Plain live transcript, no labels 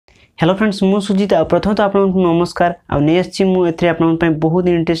Hello friends मु सुजित प्रथम तो आपको नमस्कार आसी मुझे आपंप बहुत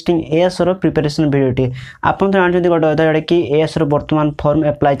इंटरेस्टिंग एएसओ रो प्रिपरेशन वीडियोटी आप जानते गोटे कथा जोटा कि एएसओ वर्तमान फॉर्म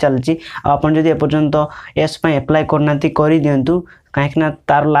अप्लाई चलती आपड़ी एपर्तंत एएस अप्लाई करना कर दिंतु कहीं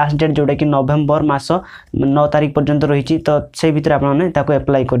तार लास्ट डेट जोटा कि नवेम्बर मास 9 तारिख पर्यंत रही तो से भितर आपको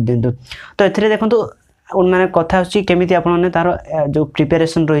अप्लाई कर दिंतु। तो ये देखो माने कथा केमी आपने तार जो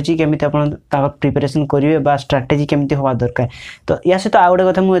प्रिपेरेसन रही केमी आप प्रिपेरेसन करेंगे बा स्ट्राटेजी केमी हवा दरकार। तो या सहित आउ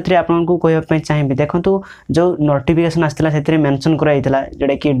गोटे कथा मुझे आपको कहवाई चाहिए देखो जो नोटिफिकेशन आसाला से मेंशन कराई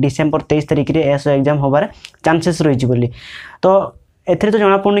जोटा कि डिसेम्बर 23 तारिख में एएसओ एग्जाम होबार चांसेस रही बोली। तो एथिरे तो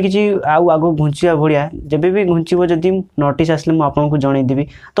जना पड़नी कि आग घुंचा भाया जब भी घुंचब जदि नोटिस आसले मुझे जनईदेवी।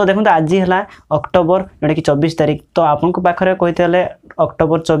 तो देखो आज है अक्टोबर जोटा कि 24 तारिख तो आपन पाखे कहते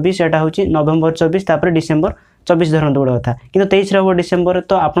अक्टोबर 24 एटा हूँ नवेम्बर 24 तापर डिसेम्बर 24 धरत गोटे कथा कि 23 हम डिसेम्बर।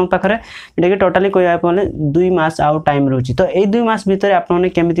 तो आपन पाखे जोटा कि टोटाली कहले 2 मास आउ टाइम रोचे। तो यही 2 मास भितर आपने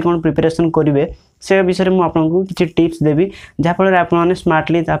केमी कौन प्रिपेरेसन करेंगे से विषय में आपको किसी टिप्स देवी जहाँफल आपने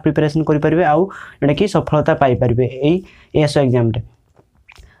स्मार्टली प्रिपेरेसन करेंगे आउ जोटा कि सफलता पाइपर यही एएसओ एग्जाम रे।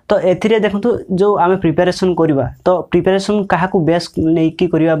 तो एथिरे देखो जो आम प्रिपेरेसन करवा तो प्रिपेरेसन क्या बेस नहीं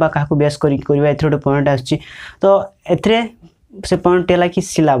करवा क्या बेस करवा ए गोटे पॉइंट आसची। तो एथिरे से पॉइंट है कि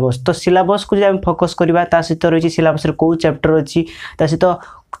सिलेबस तो सिलेबस को जो फोकस करवा सहित रही सिलेबस कौ चैप्टर अच्छी सहित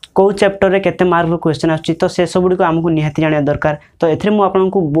कौ चैप्टर रे केते मार्क क्वेश्चन आछी तो से सब गुडी आमको निहाती जानिया दरकार। तो एथरे मु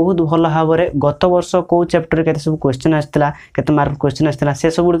आपनको बहुत भल भाव में गत वर्ष कौ चैप्टर केते सब क्वेश्चन आछला केते मार्क क्वेश्चन आछला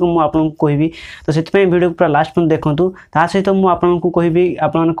से सब गुडी मु आपनको कहबी। तो सेति पे वीडियो पूरा लास्ट में देखंतु ता सहित मु आपनको कहबी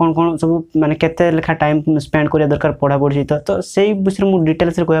आपन कोन कोन सब माने केते लेखा टाइम स्पेंड करिया दरकार पढ़ा पढ़ी तो सेही विषय मु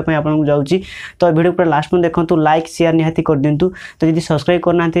डिटेल्स रे कहबा पय आपनको जाउची। तो वीडियो पूरा लास्ट में देखंतु लाइक शेयर निहाती कर दिंतु। तो यदि सब्सक्राइब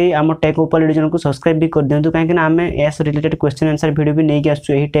करनाथि हम टेक ऊपर वीडियो को सब्सक्राइब भी कर दिंतु कहीं ना आमे S related question answer video भी नहीं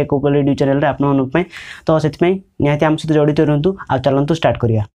आसु एही टेक ऊपर वीडियो चैनल रे आपन तो से निहाती आम सहित जड़ित रुहतु आ चलतु स्टार्ट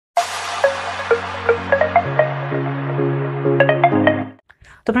करिया।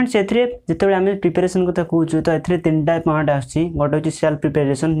 तो फ्रेंड्स जिते आम प्रिपेरेसन कथा कहूँ तो ये 3टा पॉइंट आसुच्छी गोटे हूँ सेल्फ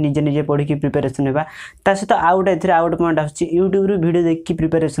प्रिपेरेसन निजे निजे पढ़ी प्रिपेरेसन होगा ता सहित आउ गोटे पॉइंट आसुच्छी यूट्यूब रू वीडियो देखिए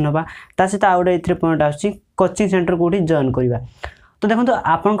प्रिपेरेसन होगा ता सहित आउ गोटे पॉइंट आसुच्छी कोचिंग सेंटर कोठी जॉइन करवा। तो देखो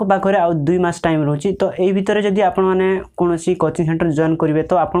आपण पाखे आउ 2 मास टाइम रोचे तो यही भितर जदि आपण मैंने कौन कोचिंग सेंटर जॉइन करेंगे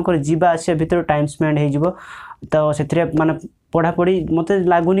तो आपंकर जीवा आसिया भितर टाइम स्पेंड हो तो से माने पढ़ापढ़ी मत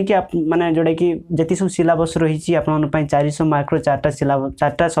लगुनि कि माने जोटा कि जी सब सिलेबस रही आप 400 मार्क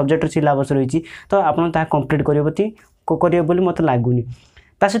 4टा सब्जेक्ट सिलेबस रही तो आपड़ कंप्लीट करेंगे बोली मत लगुनि।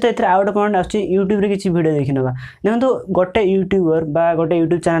 ता सहित ये आउ गोटे पॉइंट आसुच्छी यूट्यूब रे किसी वीडियो देखि नबा देखो गोटे यूट्यूबर बा गोटे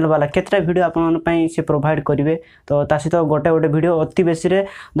यूट्यूब चैनल वाला केतटा वीडियो आपन से प्रोवाइड करेंगे। तो ता सहित गोटे गोटे वीडियो अति बेसी रे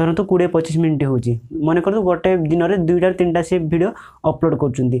धरतु 20-25 मिनट होची मन कर गोटे दिन में 2-3टा से वीडियो अपलोड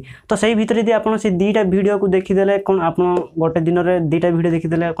करछुंती। तो सही भितर यदि आपन से 2टा वीडियो को देखिदेले कोन आपन गोटे दिन में 2टा वीडियो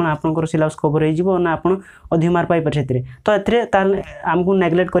देखिदेले कोन आपनकर सिलेबस कवर हो जिवो ना आपन अधिक मार्क पाई पर सेतरे। तो एथरे ताल हमकु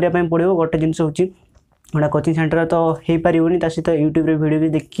नेग्लेक्ट करिया पय पड़िबो गोटे जिंस होची गोटा कोचिंग सेंटर तो हो पारनी सहित यूट्यूब रे वीडियो भी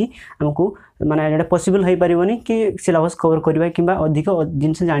देखी आमको माने जोटा पॉसिबल हो पारनी कि सिलेबस कवर करवा कि अधिक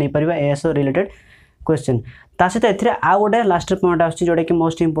जिनस जापर एएसओ रिलेटेड क्वेश्चन। ता सहित ये आउ गोटे लास्ट पॉइंट आसुच्छी जोटा कि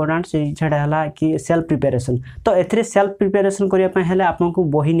मोस्ट इंपोर्टेंट से है कि सेल्फ प्रिपेरेसन। तो ये सेल्फ प्रिपेरेसन करने हेल्ले आपको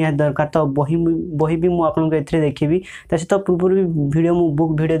बही निहाती दरकार। तो बही भी मुझे ये देखी सहित पूर्व भी वीडियो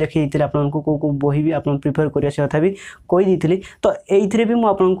बुक वीडियो देखी आपको कौ कौ बही भी आप प्रिफर करिया से कथा भी कहीदी। तो ये भी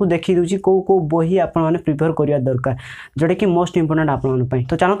मुझे देखी दूसरी कौ कौ बही आपने प्रिफर करिया दरकार जोटा कि मोस्ट इंपोर्टेंट आपन।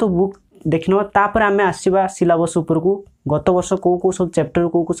 तो चलो तो बुक देखना तापर आम आसवा सिलेबस उपर को गत वर्ष कौ कौ सब चैप्टर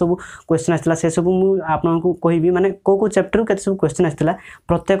कौ कौ सब क्वेश्चन आसाला से सब आपको कहबी माने कौ कौ चैप्टर के सब क्वेश्चन आसाला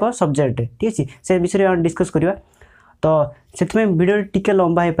प्रत्येक सब्जेक्ट ठीक है से विषय डिस्कस करवा। तो से वीडियो टिके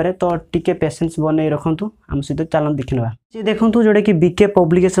लंबा हो पाए तो टिके पेशेंस बन रखु आम सहित चलन देखी ना देखो जोटा कि बीके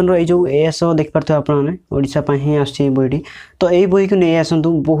पब्लिकेशन रो जो एएसओ देख पार्थे आपने ओडिशा ही आसी बहीटी। तो यही बही को नहीं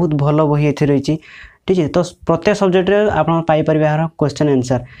आसतु बहुत भल बही ये रही ठीक है। तो प्रत्येक सब्जेक्ट रे आपन पाइपर यार क्वेश्चन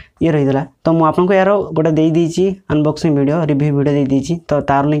आंसर ये रही है। तो मुझे आपको यार गोटे देदी अनबॉक्सिंग वीडियो रिव्यू वीडियो दे दीची तो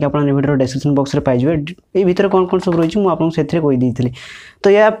तार लिंक आप वीडियो डिस्क्रिप्शन बॉक्स में पाइबे ये भितर कौन कौन सब रही मुझे कहीदी। तो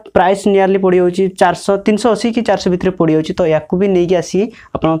या प्राइस नियरली पड़ी हो 380 कि 400 भितर पड़ी हो तो या भी नहीं आसी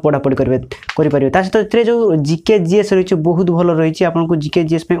आप पढ़ापढ़ी करेंगे। सहित जो जीके जीएस रही बहुत भल रही आपको जीके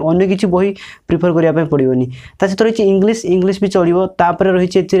जीएस अन्य किसी बही प्रिफर करने पड़ोनी। सहित रही इंग्लीश भी चलो तापर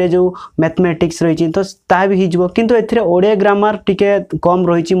रही जो मैथमेटिक्स रही तो ता भी हो किंतु एथिरे ओडिया ग्रामर टिके कम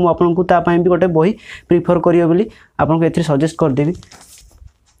रही मु आपको तापाई भी गोटे बही प्रिफर करियो बोली आपको एथिरे सजेस्ट करदेवी।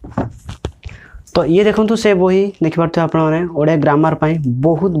 तो ये देखो से बही देखिपे आपने ओडिया ग्रामर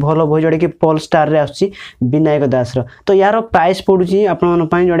बहुत भल बही जोटा कि पल स्टार रे आसुची विनायक दास तो यार प्राइस पड़ुची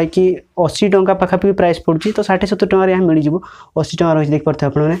आपन जोटा कि 80 टंका पाखापाखि प्राइस पड़ुची तो 60-70 टंका यहाँ मिल जाव 80 टंका रही देखिपे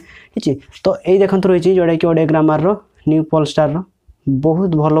आपने ठीक है। तो यही देखते रही जोटा कि ओडिया ग्रामर न्यू पल स्टार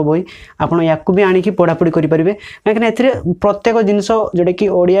बहुत भल बही आपड़ या भी पढ़ापढ़ी करेंगे कहीं प्रत्येक जिनस जोटा कि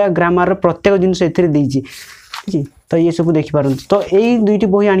ओडिया ग्रामर प्रत्येक जिनस ठीक है। तो ये सब देखिपार तो यही दुईटी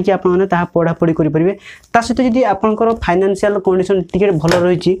बही आणिकी आपने पढ़ापढ़ी करेंगे सहित जब आपंकर फाइनेंशियल कंडीशन टिके भल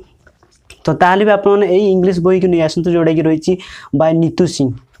रही तो ताल भी आपने यही इंग्लीश बही की नहीं आसतु जोटा कि रही बाय नीतू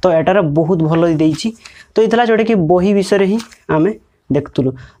सिंह तो यार बहुत भल देती तो ये जोटा कि बही विषय ही आम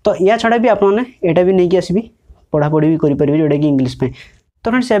देखुलु तो या छड़ा भी आपने यहाँ भी नहीं आसबि पढ़ापढ़ी भी करेंगे जोटा कि इंग्लीश पे। तो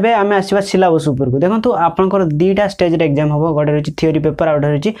फ्रेंड्स एबे आम आसवा सिलेबस उपर को देखो आपंकर दुईटा स्टेज रे एग्जाम हम गोटे रही थियोरी पेपर आ गोटे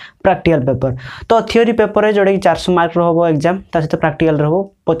रही प्रैक्टिकल पेपर। तो थियोरी पेपर रे जोटा कि 400 मार्क हम एग्जाम सहित प्रैक्टिकल हम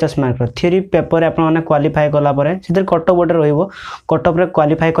 50 मार्क थियोरी पेपर आपने क्वालिफाई कलापर से कटअप गोटे रटअप रे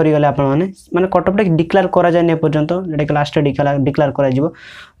क्वालिफाई करगले आपने माने कटअप रे डिक्लेयर करा जाए पर्यंत जोटा कि लास्ट डिक्लेयर करा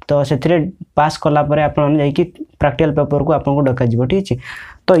तो से पास कलापर आपने जाकि प्रैक्टिकल पेपर को आपको डक ठीक है।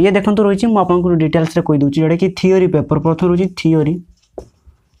 तो ये देखो रही मुझे डिटेल्स रे कहीदे जोटा कि थियोरी पेपर प्रथम रही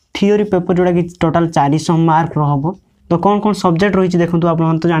थियोरी पेपर जोटा कि टोटाल 400 मार्क हम तो कौन कौन सब्जेक्ट रही देखो आप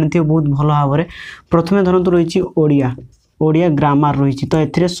तो जानते हो बहुत भल भाव में प्रथम धरतु रही ओडिया ग्रामर रही तो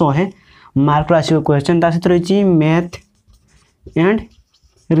ए 100 मार्क आसो क्वेश्चन सहित रही मैथ एंड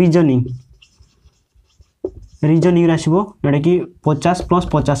रीजनिंग आसो जोटा कि 50 +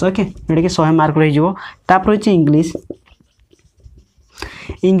 50 ओके जोटा कि 100 मार्क रही रही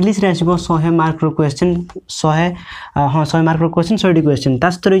इंग्लिश रे आसो 100 mark question 100 mark question 100 question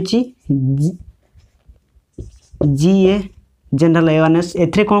सहित रही जीए जनरल अवेयरनेस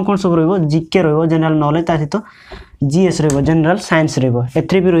ए कौन कौन सब रो जीके रो जनरल नॉलेज सहित जीएस रो जनरल साइंस रो ए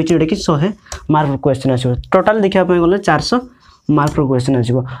भी रही जोटा कि 100 मार्क क्वेश्चन आसो टोटाल देखा गले 400 मार्क क्वेश्चन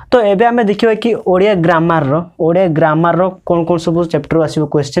आसो। तो एबे आमे देखिबा कि ओडिया ग्रामर रो कौन कौन सब चैप्टर आसो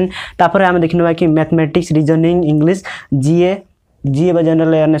क्वेश्चन तापर आमे देखिबा कि मैथमेटिक्स रीजनिंग इंग्लिश जीए बा जनरल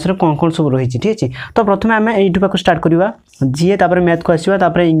अवेयरनेस कौन कौन सब रही ठीक है। तो प्रथम आम यूट्यूब को स्टार्ट करवा जीए तापर मैथ को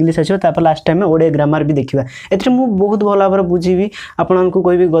आसवा इंग्लिश आसो लास्ट टाइम ओडिया ग्रामर भी देखा ए बहुत भल भाव बुझी आपको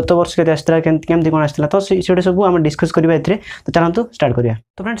कहबी गत वर्ष के आसला केमती कौन आसला तो से सब आम डिस्कस करवा ए तो चलते स्टार्ट करिया।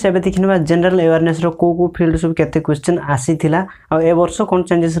 तो फ्रेंड्स एबे देखिबा जनरल अवेयरनेस को फील्ड सब केते क्वेश्चन आसीथिला आ ए वर्ष कौन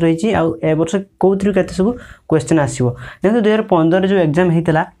चेंजेस रही आ ए वर्ष कोथ्रु केते सब क्वेश्चन आसीबो देखो 2015 जो एग्जाम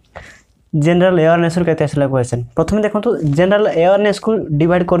हेतिला जनरल अवेयरनेस केते आसला क्वेश्चन प्रथम देखो जनरल अवेयरनेस को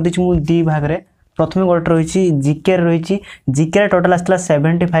डिवाइड कर दी मु दी भाग रे प्रथम गोटे रही जीके जीके टोटाल आसला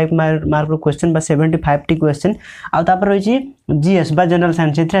 75 मार्क क्वेश्चन 75 टी क्वेश्चन आपर रही जीएस बा जनरल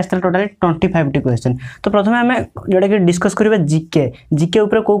साइंस आसला टोटाल 25 टी क्वेश्चन। तो प्रथम आम जोटा कि डिस्कस करबा जीके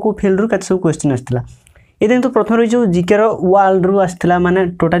ऊपर को फील्ड रू केते सब क्वेश्चन आसला ये देखो प्रथम रही जो जीके वर्ल्ड रू आसला माने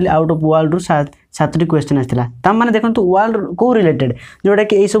टोटाली आउट ऑफ वर्ल्ड रू 7टी क्वेश्चन आसला ता माने देखो वर्ल्ड को रिलेटेड जोटा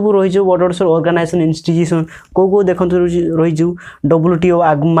कि सब रही जो बड़ बड़ ऑर्गेनाइजेशन इंस्टीट्यूशन को देखो रही जो WTO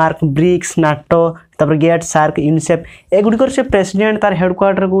आगमार्क ब्रिक्स नाटो तापर गेट सार्क यूनिसेफ एगुड़िकर से प्रेसिडेंट तार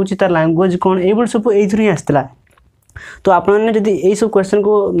हेडक्वार्टर कौन तार लैंग्वेज कौन ये सब ये आसला। तो आपने जब यही सब क्वेश्चन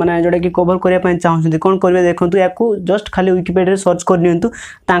को माने जोटा कि कवर करने चाहते कौन करेंगे देखो या जस्ट खाली विकिपीडिया सर्च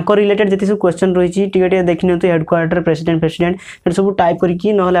कर रिलेटेड जिते सब क्वेश्चन रही टे देखी हेडक्वार्टर प्रेसिडेंट सब टाइप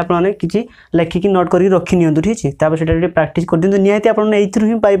करके ना आपने किसी लिखिकी नोट कर रखी नि ठीक है तापर प्राक्ट कर दिखाँ निहाती आपने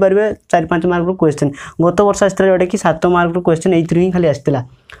ही पाइपर 4-5 मार्क क्वेश्चन गत वर्ष आसला जोटा कि 7 मार्क क्वेश्चन ही खाली आसला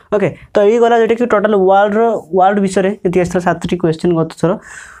ओके। तो ये गला जोटा कि टोटाल वर्ल्ड विषय जी आसला 7टी क्वेश्चन गत थर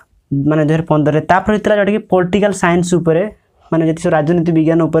माने 2015 तापर होता जोटा कि पॉलिटिकल साइंस उपरे माने जी राजनीति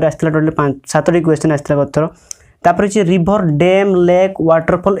विज्ञान उपर आसला टोटाल 7टी क्वेश्चन आसला गत थर तापर होची रिवर डैम लेक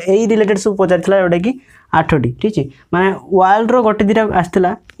वाटरफॉल यही रिलेटेड सब पचार जोटा कि 8टी ठीक है माने वर्ल्ड रो गोटे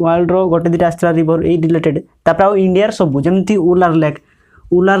दिटा आसला रिवर यही रिलेटेड तापर आ इंडिया सब जमती उलार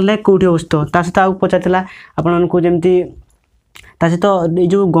लेक कोठी अवस्थित ता सहित आउ पचार आपको जमती सहित ये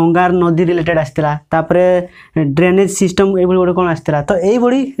जो गंगार नदी रिलेटेड आसला ड्रेनेज सिस्टम ये गोटे कौन आसला तो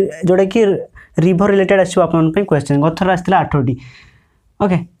यही जोटा कि रिवर रिलेटेड आसो आप क्वेश्चन गथर आसला 8टी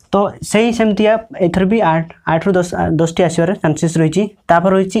ओके। तो सही सेमती एथर भी 8 ରୁ 10टी आसबार चांसेस रही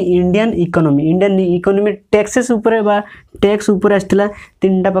रही इंडियन इकोनॉमी टैक्सेस उपरे बा टैक्स उपर आसला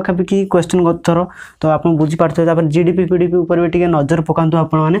 3टा पाखापाखि क्वेश्चन गथर तो आप बुझीपारे जीडीपी पीडीपी उपर भी नजर पकातु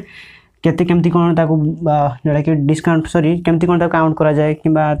आपने केमती कौन जोटा कि डिस्काउंट सॉरी केमती कौन काउंट करा जाए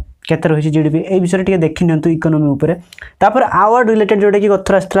किंबा केते रही जीडीपी ए विषय टे देखी नि इकोनॉमी उपरे तापर अवार्ड रिलेटेड जोटा कि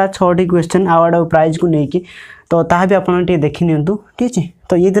गथर आसला 6टी क्वेश्चन अवार्ड और प्राइज को लेकिन तो ताहा भी आपन टे देखी नि ठीक है।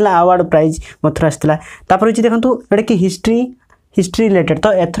 तो ये दिला अवार्ड प्राइज गथर आसला तापर देखो जोटा कि हिस्ट्री हिस्ट्री रिलेटेड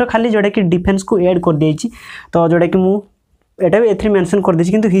तो एथर खाली जोटा कि डिफेन्स को ऐड कर देछि तो जोटा कि मु एटा भी एथि मेंशन कर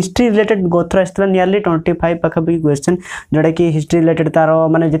देछि किंतु हिस्ट्री रिलेटेड गोथर आस्तला नियरली 25 पाखापी क्वेश्चन जोटा कि हिस्ट्री रिलेटेड तार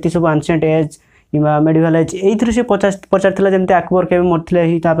माने जति सब एंशिएंट एज किंबा मेडिवल एज एथि से पचारथिला जेंते अकबर केबे मरथिले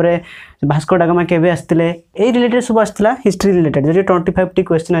ही तापरे भास्को डा गामा केबे आस्थिले ए रिलेटेड सब आस्थिला हिस्ट्री रिलेटेड जे 25 टी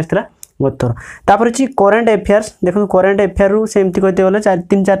क्वेश्चन आस्थिला गोथर तापर छि करंट अफेयर्स देखो करंट अफेयर रु सेमति कहते गले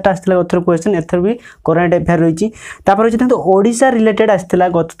 3-4 टा आस्थिला गोथर क्वेश्चन एथर भी करंट अफेयर रहिछि तापर छि तो ओडिसा रिलेटेड आस्थिला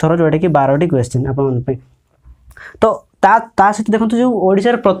गोथर जोटा कि 12 टी क्वेश्चन आपन पे तो ता सहित देखो जो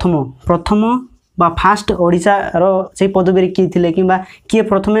ओडिसा प्रथम बा फास्ट ओडिसा रो से पदवी किए थिले किबा किए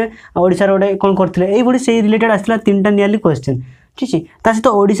प्रथमे ओडिसा रो गोटे कोन करथिले एई बडी से रिलेटेड आस्थिला 3टा नियरली क्वेश्चन ठीक है ता सहित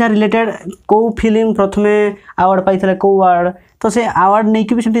ओडिसा रिलेटेड को फिल्म प्रथमे अवार्ड पाइथिला को अवार्ड तो से अवार्ड नहीं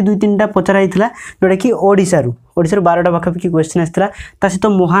कि भी सेमती 2-3टा पचरा हितला जोटा कि ओडिसा रु 12टा पाखापाखि क्वेश्चन आस्थिला ता सहित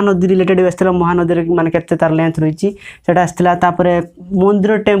महानदी रिलेटेड आस्थिला महानदी माने केते तार लेंथ रहिछि सेटा आस्थिला तापरे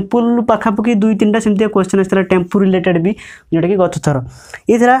मंदिर टेंपल पाखापाखि 2-3टा सेमती क्वेश्चन आस्थिला टेंपल रिलेटेड भी जोटा कि गत थर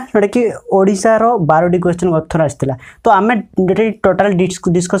इथरा जोटा कि ओडिसा रो 12टी क्वेश्चन गत थर आस्थिला तो आमे जोटा टोटल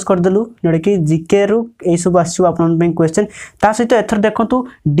डिस्कस कर देलु जोटा कि जीके रु ए सब आछियो आपन पे क्वेश्चन ता सहित एथर देखंतु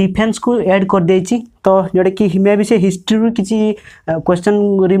डिफेंस को ऐड कर देछि तो जोटा कि हिमे भी से हिस्ट्री रु किछि क्वेश्चन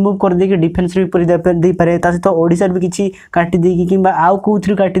रिमूव कर दे कि डिफेंस रे परि दे पारे ता सहित ओडिसा भी किछि काटी दे कि किबा आउ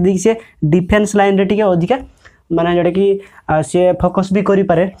कोथ्रि काटी दे कि से डिफेंस लाइन रे टिके अधिका माने जोटा कि से फोकस भी करि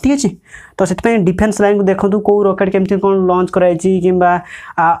पारे ठीक अछि तो सेत पे डिफेंस लाइन को देखंतु को रॉकेट केमति कोन लॉन्च कराइ छि किबा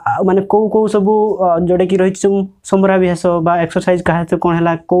माने को सब जोटा कि रहि छि समराभ्यास बा एक्सरसाइज कहा तो कोन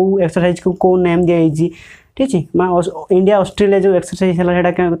हला को एक्सरसाइज को नेम दिया छि ठीक है इंडिया ऑस्ट्रेलिया जो एक्सरसाइज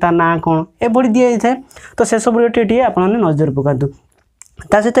है ता ना कौन ए बड़ी दिए जाए तो से सब रिलेटेड आपने नजर पकातु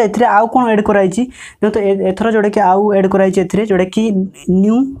ता सहित एथरे आउ कोन ऐड कराई तो एथर जोड़ा कि आउ ऐड कराई एथरे जोड़ा कि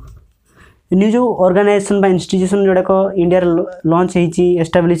न्यू जो ऑर्गेनाइजेशन बा इंस्टीट्यूशन जोड़ा को इंडिया लॉन्च होईची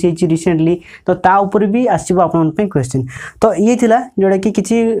एस्टैब्लिश होईची रिसेंटली तो ता ऊपर भी आसीबो आपन पे क्वेश्चन तो ये थिला जोड़ा कि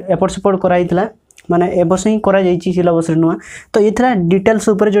किछि एफर्ट सपोर्ट कराई थिला माने ए बस ही करा जाईची सिलेबस रे नुआ तो ये थिला डिटेल्स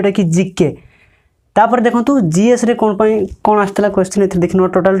ऊपर जोड़ा कि जीके तापर देखो जीएस रे कौन आसला क्वेश्चन एथि देखिनो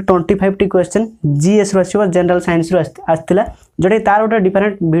टोटल 25 टी क्वेश्चन जीएस रो आसीबो जनरल साइंस रो आसला जोटे तार गोटे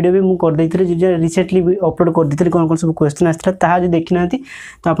डिफरेंट वीडियो भी मु कर देइथिले जे रिसेंटली भी अपलोड कर देइथिले कोन सब क्वेश्चन आसला ताहा जे देखिनांती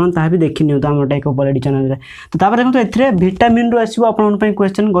तो आपन ताहा भी देखिनियो तो हमर टेक पॉलिटी चैनल रे तो तापर देखो एथरे विटामिन रो आसीबो आपन पे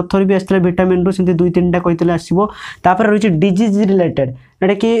क्वेश्चन गथर भी आसला विटामिन रो सेंती 2-3टा कहितले आसीबो तापर रहिछि डिजीज रिलेटेड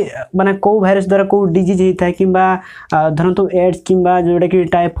जोटा कि माने को भाइरस द्वारा को डिजीज होता है किंबा धरंतु एड्स किंबा जोटा कि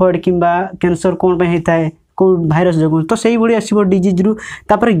टाइफॉइड किंबा कैंसर कोन पे होता है को भाइरस जो तो सही बड़ी आसीबो डिजीज रु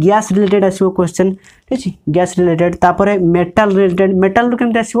तापर गैस रिलेटेड आसीबो क्वेश्चन ठीक है गैस रिलेटेड तापर मेटल रिलेटेड मेटल रु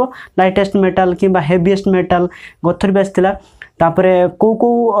केमते आसीबो लाइटेस्ट मेटल किंबा हेवीएस्ट मेटल गथर भी आस्थिला तापरे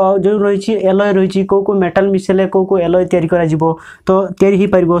को जो रही एलॉय रही को मेटल मिसेले को एलॉय तैयारी करा जिवो तो तैयारी ही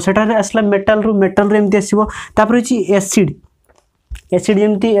परबो सेटा रे आसला मेटल रे एमती आसीबो तापर रही एसिड एसिड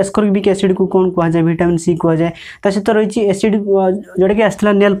जमती एस्कॉर्बिक एसिड को कौन कह जाए विटामिन सी कह जाए ता सहित रही एसिड जोटा कि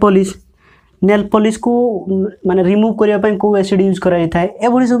आसला नेल पॉलिश को माने रिमूव करिया पय को एसिड यूज करा जाय ए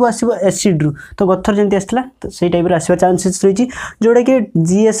बडी सब आसीबो एसिड रु तो गथर जंती आसला तो सही टाइप रे आसीबा चांसेस रही जोटा कि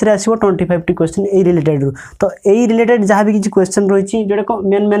जीएस रे आसीबो 25 टी क्वेश्चन ए रिलेटेड रु तो ए रिलेटेड जहां भी किछि क्वेश्चन रही जोटा को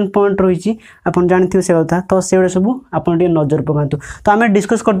मेन पॉइंट रही आपन जानथियो से कथा तो सेडे सब आपन टे नजर पकांतु तो हमें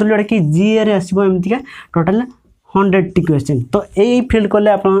डिस्कस कर दलु जोटा कि जीए रे आसीबो एमति का टोटल 100 टी क्वेश्चन तो यही फील्ड कले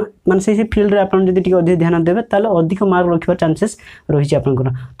आप मानते फील्ड आप अधिक ध्यान देवे ताले अधिक मार्क रखिबार चांसेस रही आपनकर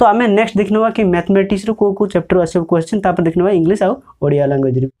तो आम नेक्स्ट देखना कि मैथमेटिक्स रो को चैप्टर आसो क्वेश्चन तापर देखना इंग्लिश आउ ओडिया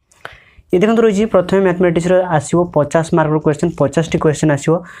लैंग्वेज रे ये देखो रही प्रथम मैथमेटिक्स रो आसो 50 मार्क रो क्वेश्चन 50 टी क्वेश्चन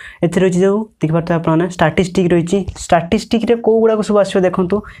आसो एथि रही जो देखि पारते आपन स्टैटिस्टिक रही स्टैटिस्टिक रे को गुडा को सब आसो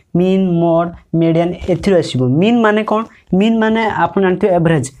देखंतु मीन मोड मीडियन एथि आसो मीन माने कोन मीन माने आपन जानते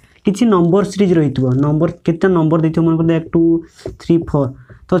एवरेज किछि नंबर सीरीज रही नंबर कितना नंबर देथियो मन कर 1 2 3 4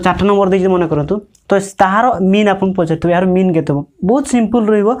 तो 4 नंबर देछि मन करंतु तो तार मीन आपन पछतो यार मीन केतो बहुत सिंपल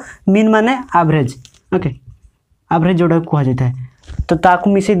रहइबो मीन माने एवरेज ओके एवरेज जोडा को जाता है तो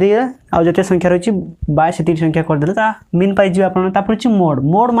ताकू मिसै दे आ जते संख्या रही 22 से 30 संख्या कर देले ता मीन पाइ जिबा आपन तापर छि मोड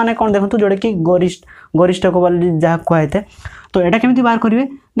मोड माने कोन देखंतु जोडा कि गरिष्ठ को वाली जहा कहते तो एटा केमिति बाहर करिवे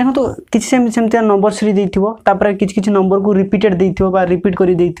देखो तो किछि सेमति नंबर सीरीज देथिबो तापर किछि नंबर को रिपीटेड देथिबो बा रिपीट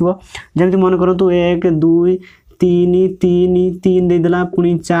करि देथिबो जेमति मन करंतु 1 2 3 3 3 दे देला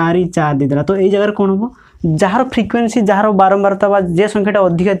पुनी 4 4 दे देला तो ए जगह कोन हो जार फ्रिक्वेन्सी जार बारंबारता बा जे संख्याटा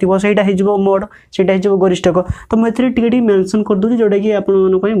अधिका थी सहीटा हो मोड सहीटा हो गरिष्ठक तो मुझे टी मेंशन कर दूसरी जोटा कि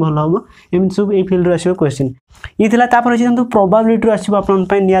आपन भल हम एमती सब ये फिल्ड आसो क्वेश्चन ये देखो प्रोबाबिलिटी आसो आप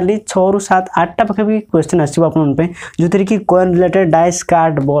नियरली 6 ରୁ 7 8टा पाखापी क्वेश्चन आसो आप जो कि coin related dice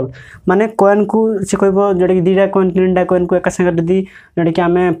card ball माने कॉइन को से कह जोटा कि 2टा कॉइन 3टा कॉइन को एक साथ जोटा कि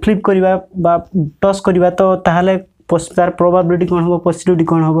आम फ्लिप करवा टस करवा तो ताहले तार प्रोबाबिलिटी कौन हम पॉजिटिविटी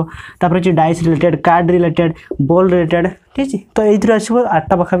कौन हम तापर dice related card related ball related ठीक है तो ये आसो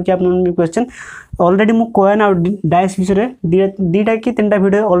 8टा पाखापी आप क्वेश्चन ऑलरेडी मु कॉइन और डाइस विषय 2टा कि 3टा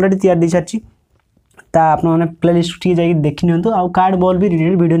वीडियो ऑलरेडी तैयार दे सारी ता आपने प्लेलिस्ट टी जाइए देखी नियंतु आ कार्ड बॉल भी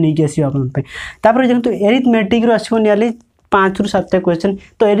रिलेटेड वीडियो नहीं कि आसो आपन देखो एरिथमेटिक रो आसो नियरली 5 ରୁ 7टा क्वेश्चन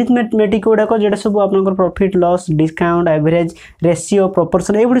तो एरिथमेटिक गुड़ाक जो सब आप profit loss discount average ratio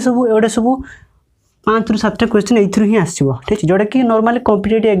proportion ये सब 5 ରୁ 7टा क्वेश्चन एथुर ही आसो ठीक है जोटा कि नॉर्मली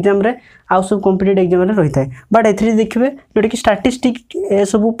कॉम्पिटिटिव एग्जाम रे आउ सब कॉम्पिटिटिव एग्जाम रे रही है बट एथि देखिए जोटा कि स्टैटिस्टिक ए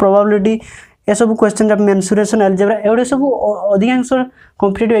सब प्रोबेबिलिटी ए सब क्वेश्चन मेंसुरेशन अलजेब्रा एवडे सब अधिकांश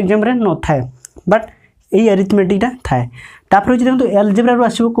कॉम्पिटिटिव एग्जाम रे न थाए बट यही एरिथमेटिकटा थाए तापर देखो अलजेब्रा रो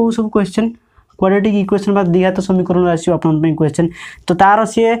आसो को सब क्वेश्चन क्वाड्रेटिक इक्वेशन बा द्विघात समीकरण आसो आपन क्वेश्चन तो तार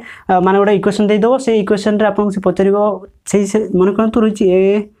सी माने गोटे इक्वेशन दे दबो से इक्वेशन रे आपन से पचारिबो से मन करंतु रही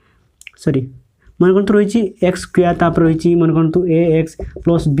ए सॉरी मन करंतु रही एक्स स्क्वायर तापर रही मन करंतु ए x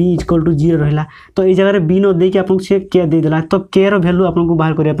plus B equal to 0 रहिला तो ये जगह बी न देकी आपन से के दे देला तो के रो वैल्यू आपन को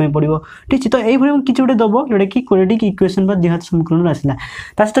बाहर करिया पय पड़िबो ठीक है तो एई भली किछ गोटे दबो जोडे कि क्वाड्रेटिक इक्वेशन बा द्विघात समीकरण आसिला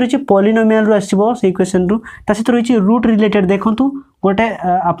ता सहित रही पॉलिनोमियल रो आसीबो से इक्वेशन रु ता सहित रही रूट रिलेटेड देखंतु गोटे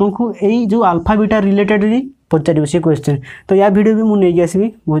आपन को एई जो अल्फा बीटा रिलेटेड री पचारिबो से क्वेश्चन तो या वीडियो भी मु नै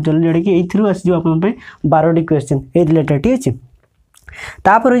आसीबी बहुत जल्दी जोडे कि एथि रु आसी आपन पे 12टी क्वेश्चन ए रिलेटेड ठीक है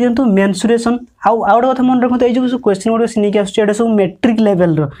तापर जो मेंसुरेशन आउ कथा मन रखते ये जो क्वेश्चन गुड़ा से नहीं आस सब मेट्रिक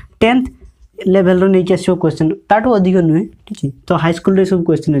लेवल 10th लेवल नहीं आसो क्वेश्चन ताठू अधिक नुहे ठीक है तो हाई स्कूल सब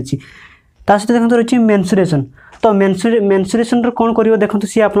क्वेश्चन अच्छी सहित देखो रही मेंसुरेशन तो मेंसुरेशन कौन कर देखो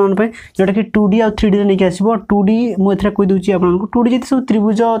सी आप जोटा कि 2D और 3D नहीं आसो 2D मुझे कहीदे आपको 2D जी सब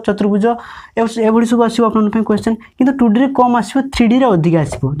त्रिभुज चतुर्भुज एभली सब आसो आप क्वेश्चन किंतु 2D कम आसो 3D अधिक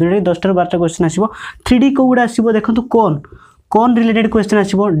आसो जोटा कि 10 ରୁ 12टा क्वेश्चन आसो 3D कौड़ा आसो देखो कौन रिलेटेड क्वेश्चन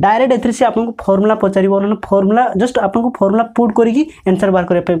आसो डायरेक्ट एथरे से आपको फॉर्मूला पचारिबो ना फॉर्मूला जस्ट आपको फॉर्मूला पुट करके आंसर बाहर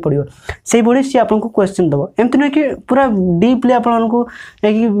करबा पड़िबो सेही भली से आपको क्वेश्चन दबो एमति न कि पूरा डीपली आपको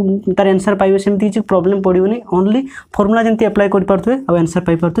तार आंसर पाइबो सेमति किछ प्रॉब्लम पड़िबोनी ओनली फॉर्मूला जंती अप्लाई कर पारथवे आ आंसर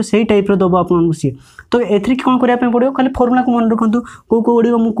पाइ पारथवे सेही टाइप रो दबो आपको से तो एथरे कोन करबा पड़िबो खाली फॉर्मूला को मन रखंतु को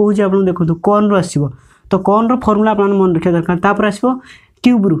ओडी मु कहू जे आपन देखंतु कौन रो आसीबो तो कौन रो फॉर्मूला आपन मन रखिया दरकार तापर आसीबो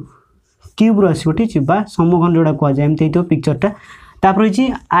क्यूब रो आसीबो ठीक है बा समघन जोड़ा कह जाय एमति तो पिक्चरटा तापर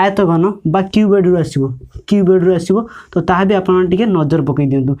रही आयतघन बा क्यूबेड रू आसो तो ताहा भी आपन टिके नजर पकई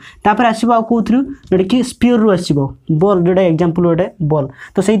दिंतु तापर आसो आ कोथ्रु जोटा कि स्पीयर रू आसो बॉल जोटा एग्जांपल गोटे बॉल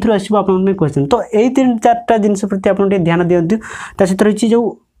तो से आसो आपन क्वेश्चन तो यही 3-4टा जिनस प्रति आपन टिके ध्यान दिंतु ता सहित रही जो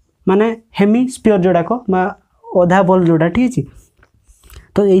माने हेमी स्पीयर जोड़ाक बा अधा बॉल जोड़ा ठीक है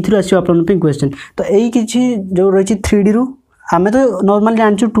तो ये आसो आपन क्वेश्चन तो यही किसी जो रही 3D रू आम तो नॉर्मल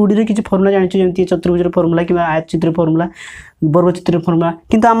जानचु 2D रे किसी फॉर्मूला जानचु जमती चतुर्भुज फॉर्मूला कि आयत चित्र फॉर्मूला वर्गचित्र फॉर्मूला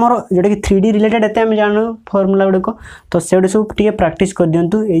किंतु आमर जोटा कि 3D रिलेटेड एते आम जान फॉर्मूला गुड़ाक तो से सब टे प्रैक्टिस कर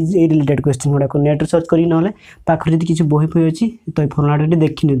दिंतु ये रिलेटेड क्वेश्चन गुड़ाक नेट सर्च करी ना पाखे जब किसी बही फही अच्छी तो फॉर्मूला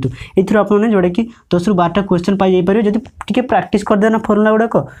देखी निंतु ये आपने जोटा कि 10 ରୁ 12टा क्वेश्चन पाई पारे जब टे प्रैक्टिस कर देना फॉर्मूला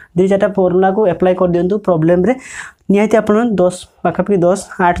गुड़ाक 2-4टा फॉर्मूला को अप्लाई कर दिंतु प्रॉब्लम रे निहाती आप 10 पाखापाखि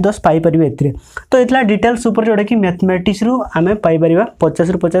 8-10 पाइपर ए तो ये डिटेल्स उपर जोटा कि मैथमेटिक्स रू आम पाइपर 50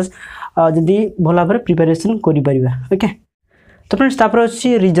 ରୁ 50 जदि भल भाव प्रिपेरेसन कर ओके तो फ्रेंड्स तापर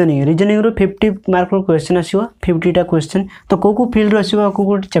अच्छी रीजनिंग रू 50 मार्क क्वेश्चन आसो 50टा क्वेश्चन तो को फील्ड आसो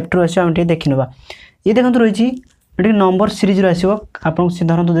को चैप्टर आसो आम देख ना ये देखो रही ये नंबर सीरीज आसो आपको सी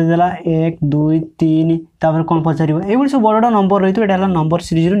धरतु देदेला 1 2 3 तापर कौन पचार ये सब बड़ा नंबर रही है नंबर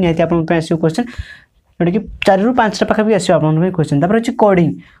सीरीज रू निहाती आप आसो क्वेश्चन जोटा कि 4 ରୁ 5टा पाखापाखि आसो आप क्वेश्चन तापर अच्छी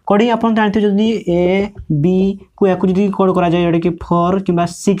कोडिंग आप जानते जब ए बी को या कोड करा जाए जोटा कि 4 कि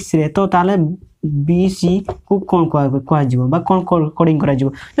 6 रे तो ताले बी सी को कौन कह कौन कोडिंग करा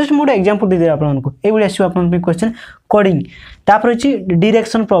जस्ट मुझे एग्जांपल दे आपको ये आसो आप क्वेश्चन कोडिंग तापर अच्छी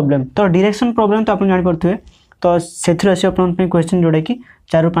डायरेक्शन प्रॉब्लम तो डायरेक्शन प्रॉब्लम तो आप जान पारे तो से आसो आप क्वेश्चन जोटा कि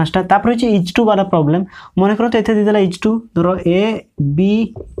 4 ରୁ 5टा तापर अच्छी H2 वाला प्रॉब्लम मन कर तो देदेला H2 धर A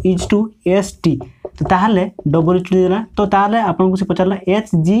B H2 S T तो ताहले डबल H2 देला तो ताहले आपन को से पचारला एच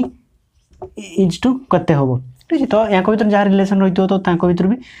जी H2 कते होबो ठीक है तो या भर जहाँ रिलेसन रही तो भर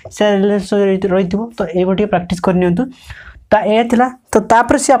भी से रिलेसन रही तो ये गोटे प्रैक्टिस कर नियंतु ता ए थिला तो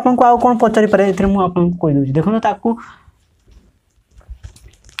तापर से आपको आउ कौन पचारि पारे एथरे मु आपन कहि दउची देखो ताकू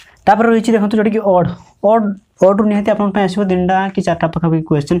तापर रही देखो जोटा कि ऑड ऑड निहाती आपन पे आसीबो तीनटा कि चारटा पाखापाखि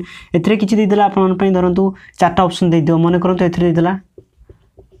क्वेश्चन एथरे किछि दे देला आपन पे धरंतु चारटा ऑप्शन दे दियो मन करंतु एथरे दे देला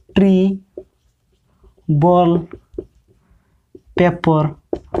ट्री बॉल पेपर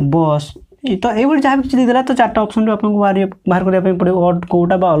बस तो ये जहाँ भी किसी देला तो चार्टा ऑप्शन रो आपको बाहर करने पड़े ऑड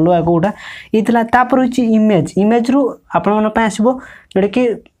कोटा बा अलग कोटा ये तापर होची इमेज रु आपण मन पे आसीबो जोडे कि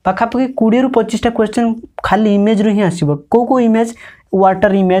पाखापाखि 20 रु 25 टा क्वेश्चन खाली इमेज रु ही आसीबो को image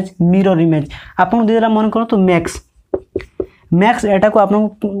water image mirror image आपन दे देला मन करो तो मैक्स एटा को आपन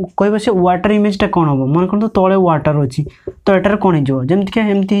कहबो से वाटर इमेज टा कोन हो मन करो तो तळे वाटर होची तो एटार कोन हे जबो जेमति के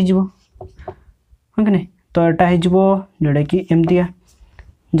एमति हे जबो ओके नै तो एटा हे जबो जोडे कि एमतिया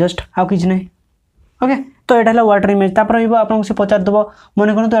जस्ट आउ किछ नै ओके तो एटा हला वाटर इमेज तापर होइबो आपन से पचार दबो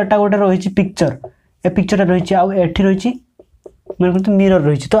मन करो तो एटा गोटे रहिछि पिक्चर ए पिक्चर रहिछि आ एठी रहिछि मन करो तो मिरर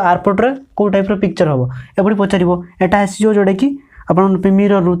रहिछि तो आरपोर्ट रे को टाइप रो पिक्चर हबो एबडी पचारिबो एटा आसी जो जोडे कि आपन पे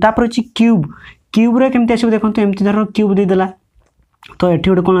मिरर रु तापर होछि क्यूब रे केमति आसीबो देखंतु एमति धर क्यूब दे देला तो एठी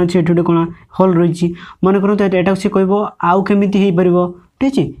गोटे कोन अछि एठी गोटे कोन होल रहिछि मन करो तो एटा से कहबो आउ केमिति हे परिबो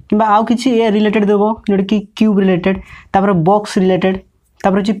ठीक अछि किबा आउ किछि ए रिलेटेड देबो जोडे कि क्यूब रिलेटेड तापर बॉक्स रिलेटेड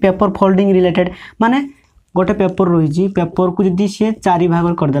तापर होछि पेपर फोल्डिंग रिलेटेड माने गोटे पेपर रहिछि पेपर को जदी से चारि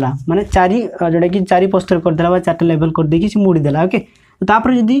भाग कर देला माने चारि जोडे कि चारि पोस्टर कर देला बा चारटा लेवल कर देकी से मुड़ी देला ओके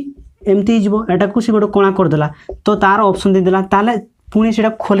तापर जदी एमती हिजबो एटा को से गोटे कोणा कर देला तो तार ऑप्शन दे देला ताले पुनी सेटा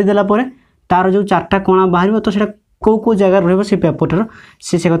खोली देला परे तार जो चारटा कोणा बाहरिबो तो सेटा को जगह रहबो से पेपर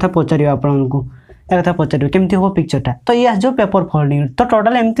से कथा पचारियो आपन को ए कथा पचारियो केमती हो पिक्चरटा तो ये जो पेपर फोल्डिंग तो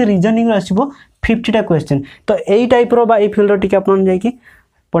टोटल एमती रीजनिंग आसीबो 50 टा क्वेश्चन तो एई टाइप रो बा ए फील्ड टिके आपन जाई कि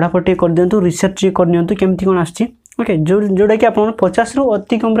पढ़ापढ़ी कर दियंतु रिसर्च कर नियंतु केमती कोन आछि ओके जोडा कि आपन 50 रु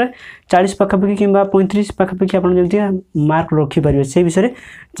अति कम रे 40 पाखापाखि किंबा 35 पाखापाखि आपन जेमती मार्क रखि परिबे से विषय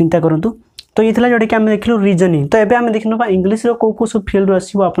चिंता करंतु तो ये जोटा कि आम देखिलु रीजनिंग तो एबे आम देखिनु इंग्लिश रो को सब फील्ड रो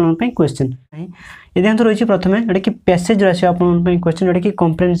आसीबो आपन पे क्वेश्चन ये देखंतु रहिछि प्रथमे जोटा कि पैसेज आसीबो आपन पे क्वेश्चन जोटा कि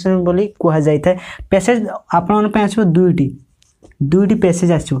कॉम्प्रिहेंशन बोली कुहा जाय थाए पैसेज आपन पे आसीबो दुईटी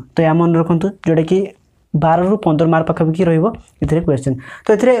पैसेज आसीबो तो या मन रखंतु जोटा कि 12 रु 15 मार्क पाखापाखि रहिबो इथरे क्वेश्चन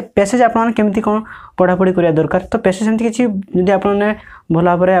तो इथरे पैसेज आपन केमती कोन पढ़ापढ़ी करिया दरकार तो पैसेज एमती किछि जदि आपन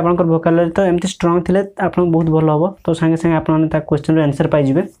भला भाबरे आपन वोकाबुलरी तो एमती स्ट्रांग थिले आपन बहुत भलो होबो तो संगे संगे आपन ता क्वेश्चन रो आंसर पाइ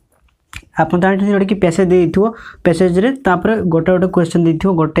जिवे आपन तांठी जोडे कि पैसेज देइथिबो पैसेज रे तापर गोटे गोटे क्वेश्चन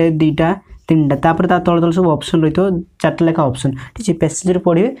देइथिबो गोटे दुईटा तीनटा तापर ता तळ तळ सब ऑप्शन रहितो चारटा लेखा ऑप्शन ठीक छै पैसेज रे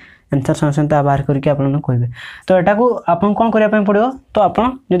पढिबे आंसर संसन ता बाहर करके आपन कहबे तो एटा को आपन कोन करिया पय पड़ियो तो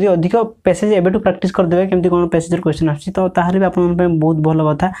आपन जदि अधिक पैसेज एबेटू प्रैक्टिस कर देबे केमती कोन पैसेज रे क्वेश्चन आछि तो ताहारे भी आपन पे बहुत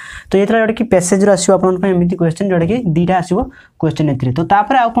भलो कथा तो एथरा जोडे कि पैसेज रे आसीबो आपन पे एमिति क्वेश्चन जोडे कि दुईटा आसीबो क्वेश्चन एथरे तो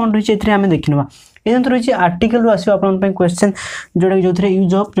तापर आ कोन रहि छै एथरे हमें देखिनबा एजन तो रहि छै आर्टिकल रो आसीबो आपन पे क्वेश्चन जोडे कि जोथरे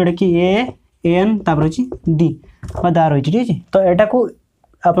यूज ऑफ जोडे कि ए एन तापर छि डी बा दा रहि छै ठीक छै तो एटा को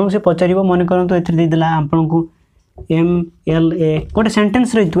आपन से पचारिबो मन करन तो एथरे दे दिला आपन को एम एल ए गोटे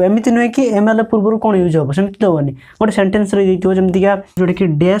सेंटेंस रही एमती नुहे कि एम एल ए पूर्व कौन यूज हम सेमती दबनी गोटे सेंटेंस रही जमीक जोटा कि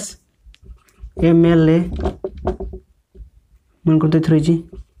डैश एम एल ए मन करते रही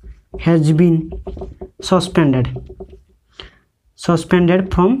has been suspended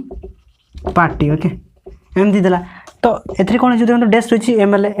from party okay एमती देला तो एथरे कौन जो देखो डैश रही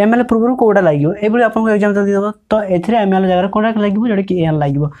एम एल ए पूर्व कौटा लगे ये आपको एग्जाम देदेव तो एथरे एम एल जगह कौटा लगे जोटा कि एन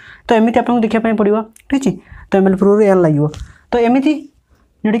लगे तो एमती आपको देखा पड़ो ठीक है तो एम एल पूर्व एन लगे तो एमती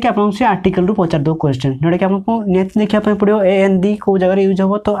जोटा कि आपको से आर्टिकल रू पचार दो क्वेश्चन जोटा कि आपको निहत देखा पड़ो ए एन डी कौ जगह यूज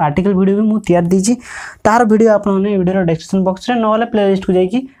हम तो आर्टिकल वीडियो भी मुझे तैयार देती तार वीडियो आपने वीडियो डिस्क्रिप्शन बॉक्स में ना प्लेलिस्ट को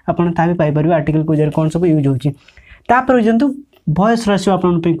जाकि आपड़ी पाइपर आर्टिकल को जगह कौन सब यूज होपर जानतु वॉइस आसो आप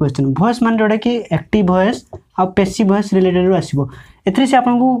क्वेश्चन वॉइस मान जोटा कि एक्टिव वॉइस आ पैसिव वॉइस रिलेटेड आसो एथरे से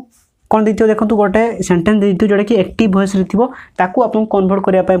आपको कौन देथियो देखंतु गोटे सेंटेंस देथियो जोटा कि एक्टिव वॉइस रे थिबो ताकू आपन कन्वर्ट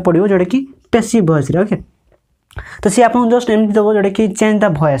करिया पय पड़ियो जोटा कि पैसिव वॉइस रे ओके तो से आपन जस्ट एमती दबो जोटा कि चेंज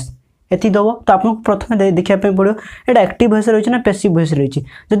द वॉइस एति दबो तो आपन प्रथम देखिया पय पड़ियो एटा एक्टिव वॉइस रहिछि ना पैसिव वॉइस रहिछि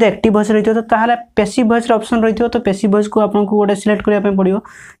जदि एक्टिव वॉइस रहितो तो ताहाले पैसिव वॉइस रे ऑप्शन रहितो तो पैसिव वॉइस को आपन को गोटे सिलेक्ट करिया पय पड़ियो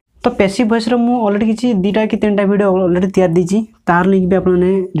तो पैसिव वॉइस रे मु ऑलरेडी किछि दुईटा कि तीनटा वीडियो ऑलरेडी तैयार दीची तार लिंक भी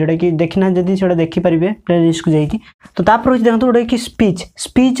आपने जोटा कि देखना जदि सेटा देखि परिबे प्लेलिस्ट को जाईकी तो तापर रहि देखंतु जोटा कि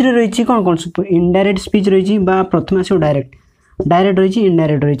स्पीच रे रहिछि कोन इनडायरेक्ट स्पीच रहिछि बा प्रथम से डायरेक्ट रहिछि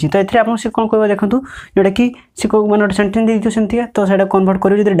इनडायरेक्ट रहिछि तो एथरे आपन से कोन कहबो देखंतु जोटा कि से को माने सेंटेंस दे दियो सेंतिया तो सेटा कन्वर्ट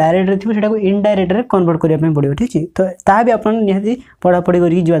करियो जदि डायरेक्ट रे थिबो सेटा को इनडायरेक्ट रे कन्वर्ट करिया पे पड़ियो ठीक छै तो ता भी आपन निहाती पढ़ा पढ़ी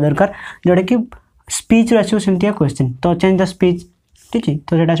करि जिवा दरकार जोटा कि स्पीच रे आछो सेंतिया क्वेश्चन तो चेंज द स्पीच ठीक है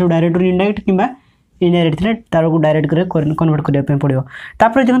तो सेटा सब डायरेक्ट रू इनडायरेक्ट किंबा इनडायरेक्ट थिले तार को डायरेक्ट करे कन्वर्ट करिया पे पड़ियो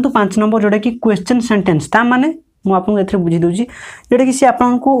तापर देखंतु 5 नंबर जोटा कि क्वेश्चन सेंटेंस ता माने मु आपन एथरे बुझी दोची जोटा कि से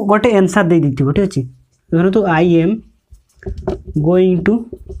आपन को गोटे आंसर दे दिथिबो ठीक अछि धरतो I am going to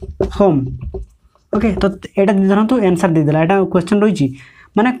home okay तो यहाँ धरतु आंसर देदेला यहाँ क्वेश्चन रही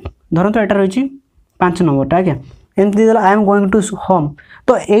माने धरतु यहाँ रही 5 नंबरटा आज्ञा एमती देदेला I am going to home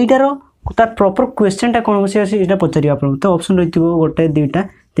तो यहीटार तार प्रॉपर क्वेश्चनटा कौन से पचार आप तो ऑप्शन रही गोटे 2टा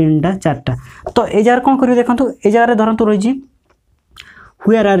 3टा 4टा तो ये जगह कौन करेंगे देखो ये जगह धरतु रही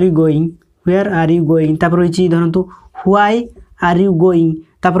व्हेयर आर यू गोइंग तापर रही धरतु व्हाई आर यू गोइंग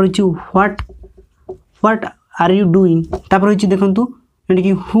तापर रही व्हाट आर यू डूइंग तापर रही देखो कि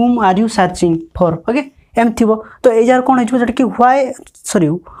हुम are you searching for okay M थी तो ये जगह कौन हो कि व्हाई सॉरी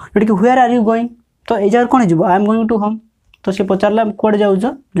जोटा कि व्हेयर आर यू गोइंग तो ये जगह कौन हो I am going to home तो सी पचारा कौड़े जाऊँ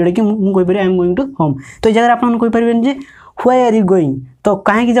जोटा कि मुझे I am going to home तो ये जगह आपपारे जे व्हाई आर यू गोइंग तो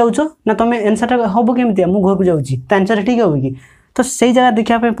कहीं जाऊँ ना तुम आंसर हम केमी मुझे घर को जाऊँगी तो आंसर ठीक हम कि तो सही जगह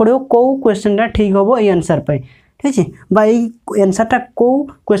देखा पड़ो कौ क्वेश्चनटा ठीक हम ये आंसर पर ठीक है भाई आंसरटा कौ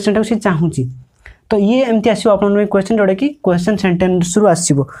क्वेश्चन टाक सी चाहूँगी तो ये एमती आसो आप क्वेश्चन जोटा कि क्वेश्चन सेंटेंस रु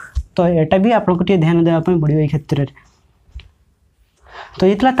आसो तो यहाँ भी आपको ध्यान देवाई पड़ो ये क्षेत्र में तो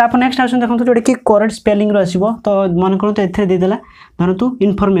ये नेक्स्ट आस देखो जोटा कि करेक्ट स्पेलिंग आसो तो मन करूँ तो ये देदेला धरतु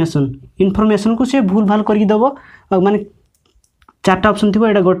इनफर्मेशन को सी भूल भाल करदेव माने 4टा ऑप्शन थी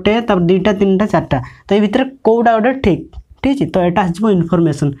ये गोटे 2टा 3टा 4टा तो ये भितर कौटा गोटे ठीक है तो यहाँ आसो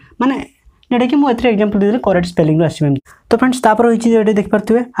इनफर्मेशन माने जोटा कि मुझे एग्जांपल देदेली करेक्ट स्पेलिंग आसो तो फ्रेंड्स तापर रही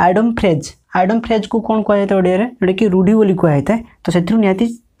देखिपे आइडम फ्रेज को कौन कहुए ओडिया जोटा कि रूढ़ी बोली कहुए तो से निहाती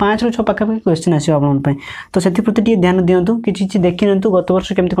 5 ରୁ 6 पाखापाखि क्वेश्चन आसो आप तो से प्रति ध्यान दिंतु कि देखी निंतु गत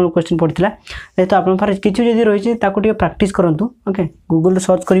वर्ष केमती कौन क्वेश्चन पड़ता जेहतु आप किसी जब रही है प्रैक्टिस करूँ ओके गूगल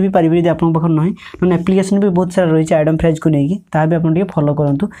सर्च कर भी पारे यदि आप ना एप्लिकेशन भी बहुत सारा रही है आइडम फ्रेज को लेकिन ता भी आप फॉलो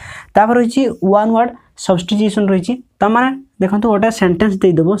करूँ तापर रही 1 वर्ड सब्स्टिट्यूशन रही मैंने देखो गोटे सेंटेंस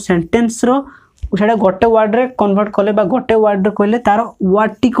देदेव सेंटेंस रो गोटे वर्ड रे कन्वर्ट कले गोटे वर्ड कहले तार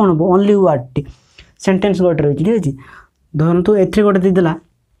वर्ड टी कौन हम ओनली वर्ड टी सेंटेंस गोटे रही ठीक है धरतु ए गोटे देदेला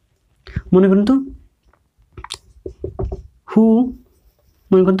मन करतु हु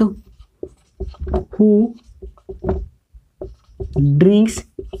मन करतु हु ड्रिंक्स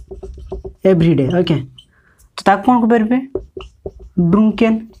एवरीडे ओके तो ताक कौन कह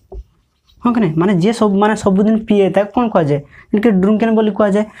ड्रुंकेन हाँ कि नहीं माने जे सब माने सबुदिन पीए ताक कौन कह जाए कि ड्रुंकेन बोली कह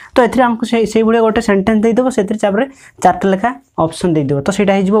जाए तो ये आमको से भाई गोटे सेंटेंस देदेव से 4टा लेखा ऑप्शन देदेव तो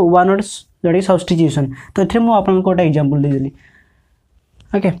सहीटा हो 1 वर्ड जोटा सब्स्टिट्यूशन तो ये मुझे आपको गोटे एग्जांपल देदेली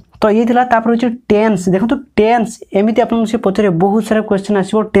ओके तो ये रही टेंस देखो तो टेंस एमती आप पचारे बहुत सारा क्वेश्चन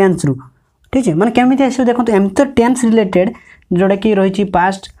आसो टेंस रु ठीक है माने केमी आसो देखो तो एमती तो टेंस रिलेटेड जोटा कि रही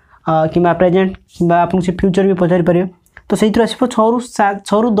पास्ट कि प्रेजेंट कि आप फ्यूचर भी पचारि पारे तो से आसो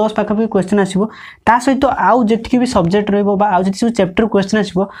 6 ରୁ 10 पाखापाखि क्वेश्चन आसो ता सहित आउ जी भी सब्जेक्ट रही सब चैप्टर क्वेश्चन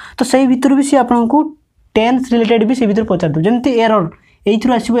आसो तो से भर भी सी आपको टेंस रिलेटेड भी से भर पचार दो जमी एरर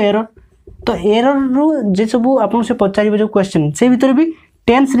ये आसो एरर तो एरर रु जे सब आपको पचार जो क्वेश्चन से भर भी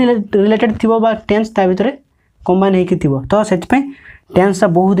टेंस रिलेटेड थी टेंस ता भर कंबाइन होती थी तो से टेंसटा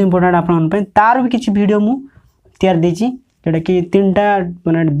बहुत इंपोर्टेंट आप तार भी किसी वीडियो मुझे तैयार देती जोटा कि 3टा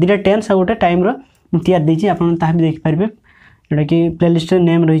माने 2टा टेंस आ गोटे टाइम तैयार देती आप भी देखिपारे जोटा कि प्लेलिस्ट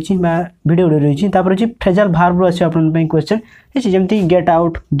नेम रही वीडियो रही रही फ्रेजल भार्ब आसो आप क्वेश्चन ठीक है जमी गेट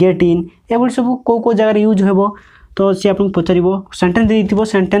आउट गेट इन ये सब कौ जगह यूज हो तो सी आपको पचार सेंटेंस देती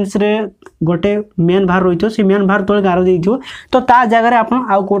सेंटेंस रे गोटे मेन भार रही से मेन भार तले गार दे तो ता जगह आप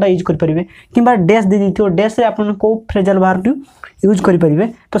आउ कौटा यूज करेंगे कि डैश दे दी डैश रे आप कौ फ्रेजल भार यूज करेंगे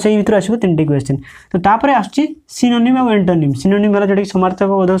तो से भर आसो 3टी क्वेश्चन तो तापर आसूँ सिनोनिम और एंटोनिम सिनोनिम है जोटा कि समार्थक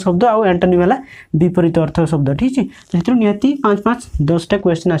बोधक शब्द और एंटोनिम है विपरीत अर्थक शब्द ठीक है तो निहाती 5 10टा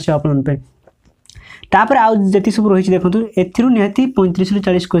क्वेश्चन आसो आप तापर आउ जी सब रही देखो एथि निहाती 35 ରୁ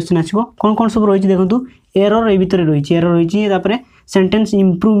 40 क्वेश्चन आसो कौन कौन सब रही देखो एरर ये भर रही एरर रही सेंटेंस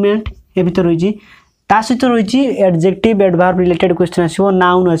इम्प्रूवमेंट ए भर रही सहित रही एडजेक्टिव एडवर्ब रिलेटेड क्वेश्चन आसो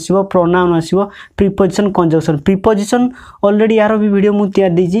नाउन आसो प्रोनाउन आसो प्रीपोजिशन कंजक्शन ऑलरेडी यार भी वीडियो मुझे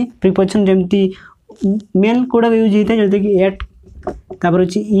तैयार देती प्रीपोजिशन जमी मेन कौटा यूज होता है जैसे कि एट तापर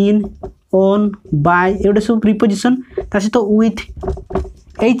इन ऑन बाय ये सब प्रीपोजिशन सहित विथ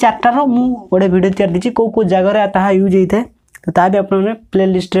यही 4टार मुझे गोटे वीडियो तैयार देती कौ कौ जगह ता यूज होता है तो ता भी आप प्ले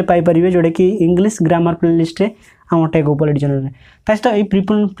लिस्ट रे पाइपर जोटा कि इंग्लिश ग्रामर प्ले लिस्ट आम टेक पॉलिटी चैनल सहित ये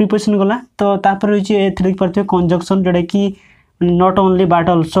प्रीपोजिशन गला तो तापर रही देखिए कंजक्शन जोटा कि नॉट ओनली बट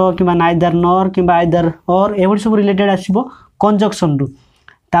ऑल्सो कि नाइदर नॉर कि आइदर और ये सब रिलेटेड आसो कंजक्शन रु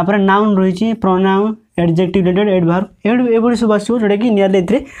तापर नाउन रही प्रोनाउन एडजेक्टिव रिलेटेड एडवर्ब ये सब आसो जोटा कि नियरली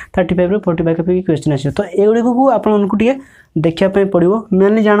 35 ରୁ 40 पाखापाखि क्वेश्चन आसो तो ये को आपको देखापी पड़ो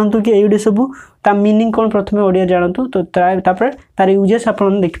मेनली जानतु कि ये सब ता मीनिंग कौन प्रथम ओडिया जानतु तो तार यूजेस आप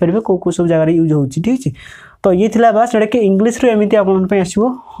देखिपारे कौ कौ सब जगह यूज होती ठीक है तो ये थिला बास जोटा कि इंग्लिश रो एमती आप आसो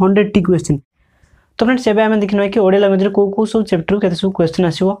 100टी क्वेश्चन तो फ्रेंड्स एबे आम देखना कि ओडिया लैंग्वेज को कौ सब चैप्टर के सब क्वेश्चन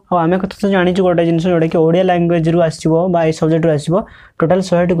आसो आम कथा तो जानी गोटे जिन जोटा कि ओडिया लैंग्वेज रू आसो सब्जेक्ट रू आसो टोटाल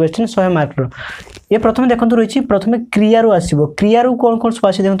 100 क्वेश्चन 100 मार्क ये प्रथम देखो रही प्रथम क्रिया रू आसो क्रिया रू कौन कौन सब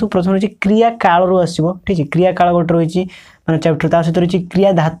आस देखो प्रथम रही क्रिया काल रू आसो ठीक है क्रिया काल गोटे रही मैंने चैप्टर ता सहित रही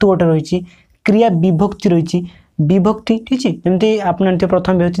क्रिया धातु गोटे रही क्रिया विभक्ति रही विभक्ति ठीक है जमी आप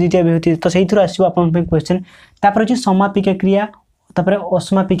प्रथम विभक्ति द्वितीय विभक्ति तो से आसो आप क्वेश्चन तापर रही समापिका क्रिया तापर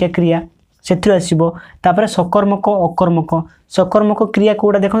असमापिका क्रिया से आसो सकर्मक अकर्मक सकर्मक क्रिया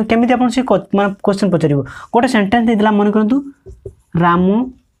कौटा देखो केमी आप क्वेश्चन पचार गोटे सेंटेंस देला मन करूँ राम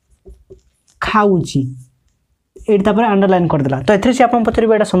खाऊची ये अंडरलाइन करदेला तो ये आप पचार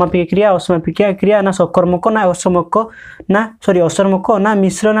यहाँ समापिका क्रिया असमापिका क्रिया ना सकर्मक ना असमक ना सॉरी असर्मक ना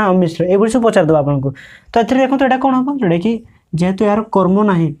मिश्र ना अमिश्र ये सब पचारदेव आपको तो ये देखो यहाँ कौन हम जोटा कि जेहेतु यार कर्म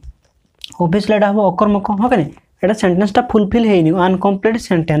ना ओबियसली यहाँ हम अकर्मक हाँ कि एटा सेंटेंसटा फुलफिल है अनकम्प्लीट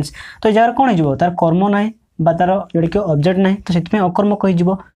सेंटेंस तो ये जगह कौन हो तार कर्म ना तार जोटा कि ऑब्जेक्ट ना तो से अकर्मक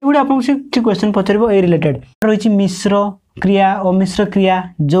हो आपको क्वेश्चन पचार ए रिलेटेड रही मिश्र क्रिया अमिश्र क्रिया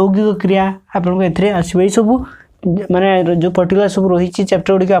यौगिक क्रिया आपको ये सब माने जो पर्टिकुलर सब रही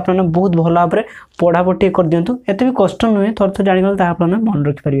चैप्टर गुड़ी आप बहुत भल भाव में पढ़ापढ़ी कर दिंतु एत भी कष्ट नुहे थोड़ा थोड़ा जानीगले आप मन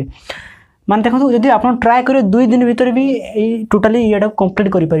रखिपारे मान देखो जब आप ट्राए करेंगे 2 दिन भीतर भी टोटाली ये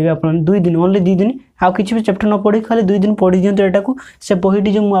कंप्लीट करेंगे आप 2 दिन ओनली 2 दिन आउ किसी भी चैप्टर न पढ़ी खाली 2 दिन पढ़ी दिंतु एटा को से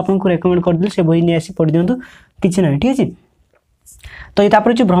बहीटी जो मुझे रेकमेंड करदेली से बही नहीं आसी पढ़ी दिंतु किसी ना ठीक है तो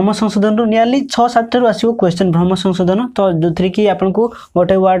ये भ्रम संशोधन रू नियरली 6-7 रू आसो क्वेश्चन भ्रम संशोधन तो जो थी कि आपको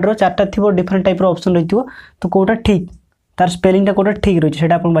गोटे वार्ड रो 4टा थी डिफरेंट टाइप ऑप्शन रही तो कौटा ठीक तार स्पेलिंगटा कौटा ठीक रही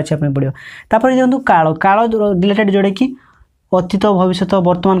है बाछा पड़ो तापर देखो काल काल रिलेटेड जोड़े कि अतीत भविष्य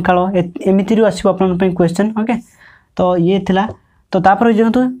वर्तमान काल एमती आसो आप क्वेश्चन ओके तो ये थिला तो तापर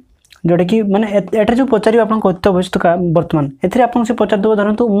देखो जोटा कि माने एटा जो पचार आप अतीत भविष्य वर्तमान एथे आप पचारदेव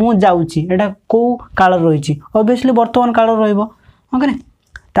धरतु मु जाऊँगी एटा कौ काल रही ऑब्वियसली वर्तमान काल रोके ना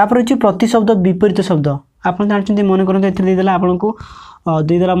तापर रही प्रतिशब्द विपरीत शब्द आप जानते मन करते आपको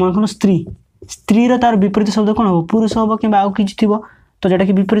देदेला मन कर स्त्री स्त्री तार विपरीत शब्द कौन हम पुरुष हम कि आउ कि थी तो जोटा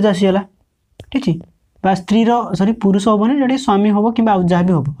कि विपरीत आसीगला ठीक है बा स्त्री सॉरी पुरुष हेनी जोटा स्वामी हम कि जहाँ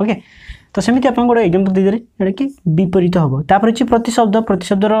भी हम ओके तो सेमती आप गोटे एग्जाम्पल देदेले जोटा कि विपरीत हम तापर रही प्रतिशब्द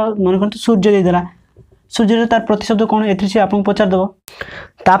प्रतिशब्दर मन करते सूर्य देदेला सूर्य तार प्रतिशब्द कौन ए आपको पचारदेव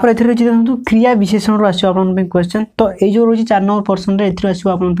तापर ए रही देखो क्रिया विशेषण रू आसो आप क्वेश्चन तो ये जो रही 4 नंबर पर्सन आसो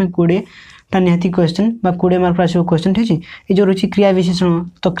आप 20टा निहाती क्वेश्चन 20 मार्क आसो क्वेश्चन ठीक है ये जो रही क्रिया विशेषण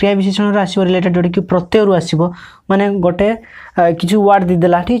तो क्रिया विशेषण आसो रिलेटेड जोटा कि प्रत्यय रू आसो माने गोटे किसी वार्ड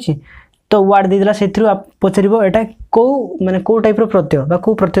देदेला ठीक है तो वार्ड देदेला से आप पचार एटा कौ माने कौ टाइप प्रत्यय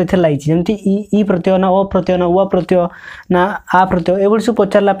कौ प्रत्यय थे लगी जमी ई प्रत्यय ना अ प्रत्यय ना व प्रत्यय ना आ प्रत्यय ये सब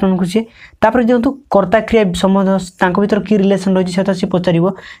पचारा आपको सी तापर जो कर्ता क्रिया संबंध भर कि रिलेसन रही है सी पचार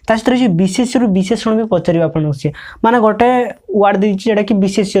सहित रही विशेष विशेषण भी पचार आपको सी माने गोटे वार्ड देटा कि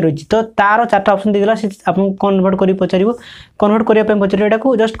विशेष रही तो तार 4टा ऑप्शन देदेला सी आपको कन्वर्ट कर पचार कन्वर्ट करने पचार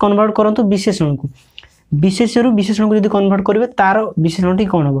एटा जस्ट कन्वर्ट करूँ विशेषण को विशेष विशेषण को जब कन्वर्ट करेंगे तार विशेषण टी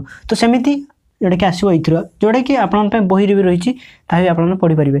कौन हम तो सेमती जोटा कि आसो जोटा कि आप बही भी रही आप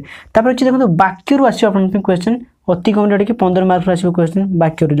पढ़ी पारे तापर देखो वाक्य रू आसो आप क्वेश्चन अति कम जोटा कि 15 मार्क आसो क्वेश्चन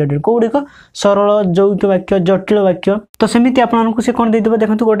वाक्य रिलेटेड कौड़िक सरल यौगिक वाक्य जटिल वाक्य तो सेमती आपको से कौन देदेव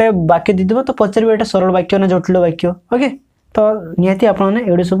देखो गोटे वाक्य देदेव तो पचार एटा सरल वाक्य ना जटिल वाक्य ओके तो निहाती आपने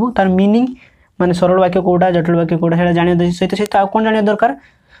एवढे सब तार मीनिंग माने सरल वाक्य कौटा जटिल वाक्य कौटा जाना सहित आउ कौन जाना दरकार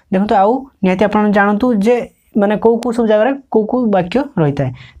देखो तो आउ निहाती आप जानतु जे माने कौ सब जगह कौ वाक्य रही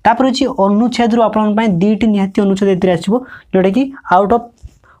है तापर अच्छी अनुच्छेद रू आप 2टी निहाती अनुच्छेद ये आसो जोटा कि आउट ऑफ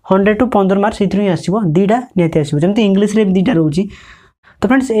 100 to 15 मार्क्स से ही आसो 2टा निहाती आसो जमी इंग्लीश रे 2टा रोचे तो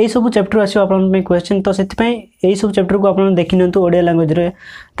फ्रेंड्स यही सब चैप्टर आसो आप क्वेश्चन तो से यही सब चैप्टर को आप देखी नियंतु ओडिया लैंग्वेज रे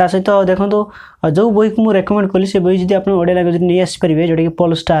ता सहित देखो जो बही को मुझे रेकमेंड कली से बही जब आप ओडिया लैंग्वेज नहीं आसपारे जोटा कि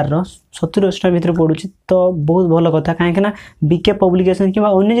पॉल स्टार 70-80 भितर पड़ुची तो बहुत भल कथा कहीं बीके पब्लिकेशन कि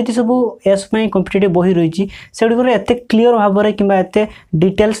अन्य जी सब एस कम्पिटेटिव बही रही से एत क्लीयर भाव में कि एत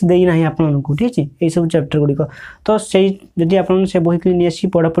डिटेल्स देना आपको ठीक है यही सब चैप्टर गुड़िक तो से जदि आप बही को नहीं आसी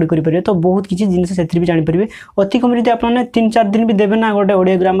पढ़ापढ़ी करेंगे तो बहुत किसी जिनस से भी जानीपारे अति कम जब आप 3-4 दिन भी देवे ना गोटे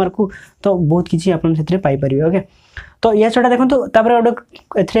ओडिया ग्रामर को तो बहुत किसी आप पाइपर ओके तो या छड़ा देखो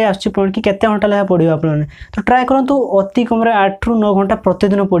गोटे ए पॉइंट कि केते घंटा लगा पढ़े आप तो ट्राए करूँ अति कम 8 ରୁ 9 घंटा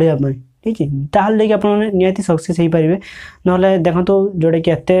प्रतिदिन पढ़ाई ठीक है ताल लेकिन आप निहाती सक्सेस हो पारे ना देखो जोटा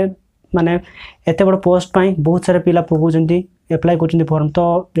कि एत माने एत बड़ पोस्ट बहुत सारा पिला पकाउछन्ती एप्लाई कर फॉर्म तो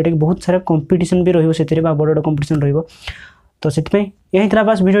जोटा कि बहुत सारा कंपटीशन भी रही से बड़ बड़ कंपटीशन रही तो से यही था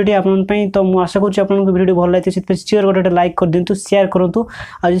बास भिडियोटी आपन तो मुझे आशा करूँ भिडियो भल लगे से शेयर गोटे लाइक कर दिंतु शेयर करूँ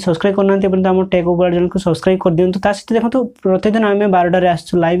आज सब्सक्राइब करना आम टेक ओवर चैनल को सब्सक्राइब कर दिंतु सहित देखो प्रतिदिन आम 12टार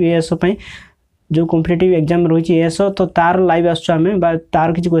आसु लाइव एएसओ जो कॉम्पिटिटिव एग्जाम रही एएसओ तो तार लाइव आसुँ आम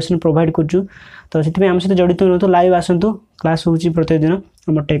तार किसी क्वेश्चन प्रोवाइड करूँ तो से आम सहित जड़ित रुहतु लाइव आसतु क्लास होची प्रत्येक दिन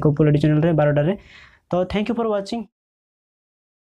आम टेक अप पॉलिटी चैनल 12 तो थैंक यू फॉर वाचिंग।